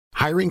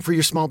Hiring for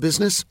your small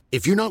business?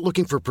 If you're not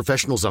looking for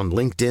professionals on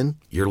LinkedIn,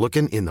 you're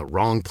looking in the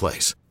wrong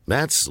place.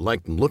 That's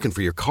like looking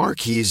for your car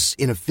keys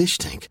in a fish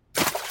tank.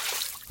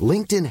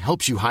 LinkedIn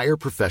helps you hire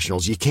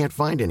professionals you can't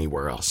find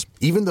anywhere else,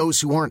 even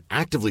those who aren't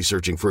actively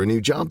searching for a new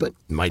job but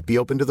might be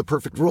open to the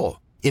perfect role.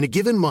 In a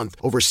given month,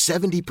 over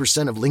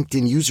 70% of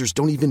LinkedIn users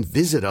don't even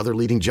visit other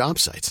leading job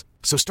sites.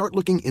 So start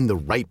looking in the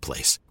right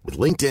place. With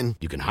LinkedIn,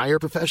 you can hire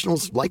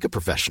professionals like a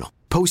professional.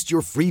 Post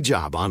your free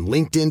job on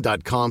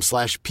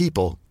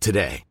linkedin.com/people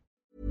today.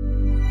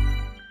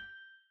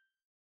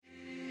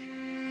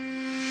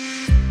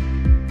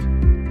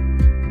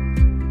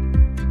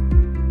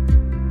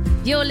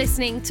 You're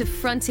listening to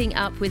Fronting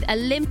Up with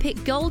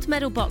Olympic gold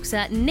medal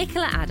boxer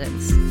Nicola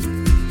Adams.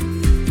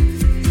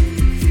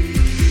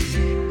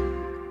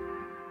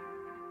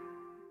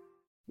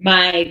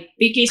 My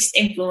biggest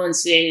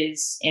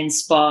influences in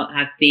sport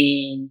have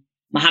been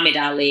Muhammad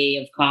Ali,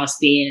 of course,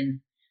 being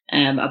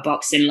a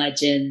boxing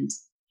legend.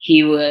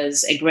 He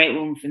was a great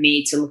one for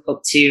me to look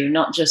up to,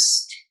 not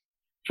just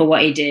for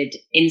what he did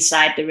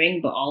inside the ring,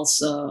 but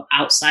also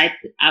outside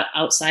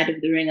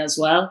of the ring as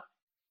well.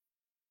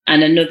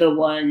 And another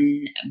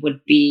one would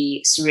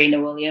be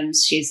Serena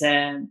Williams. She's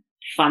a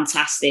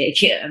fantastic,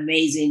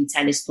 amazing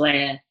tennis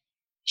player.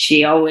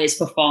 She always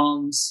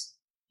performs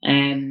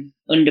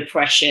under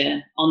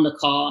pressure on the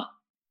court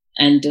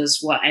and does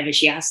whatever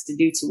she has to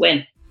do to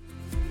win.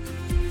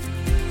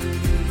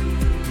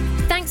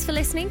 Thanks for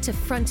listening to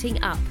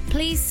Fronting Up.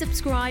 Please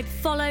subscribe,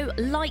 follow,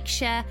 like,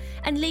 share,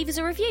 and leave us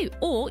a review.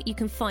 Or you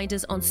can find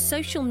us on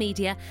social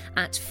media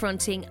at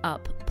Fronting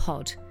Up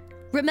Pod.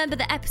 Remember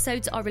that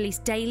episodes are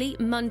released daily,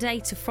 Monday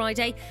to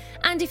Friday.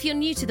 And if you're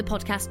new to the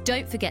podcast,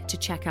 don't forget to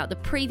check out the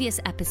previous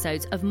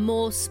episodes of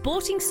more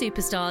sporting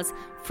superstars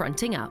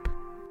fronting up.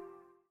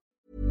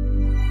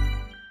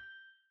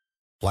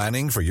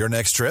 Planning for your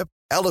next trip?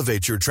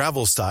 Elevate your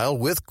travel style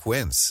with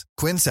Quince.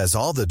 Quince has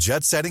all the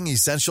jet-setting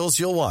essentials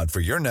you'll want for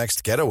your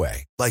next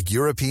getaway, like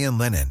European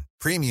linen,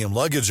 premium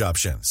luggage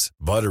options,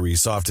 buttery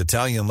soft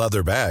Italian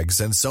leather bags,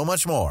 and so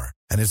much more.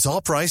 And it's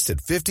all priced at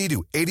 50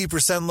 to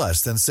 80%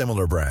 less than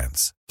similar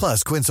brands.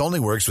 Plus, Quince only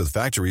works with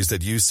factories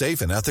that use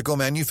safe and ethical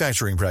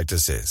manufacturing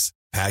practices.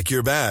 Pack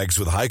your bags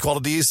with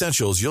high-quality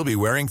essentials you'll be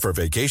wearing for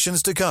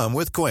vacations to come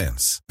with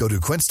Quince. Go to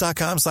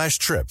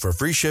quince.com/trip for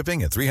free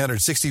shipping and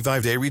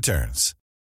 365-day returns.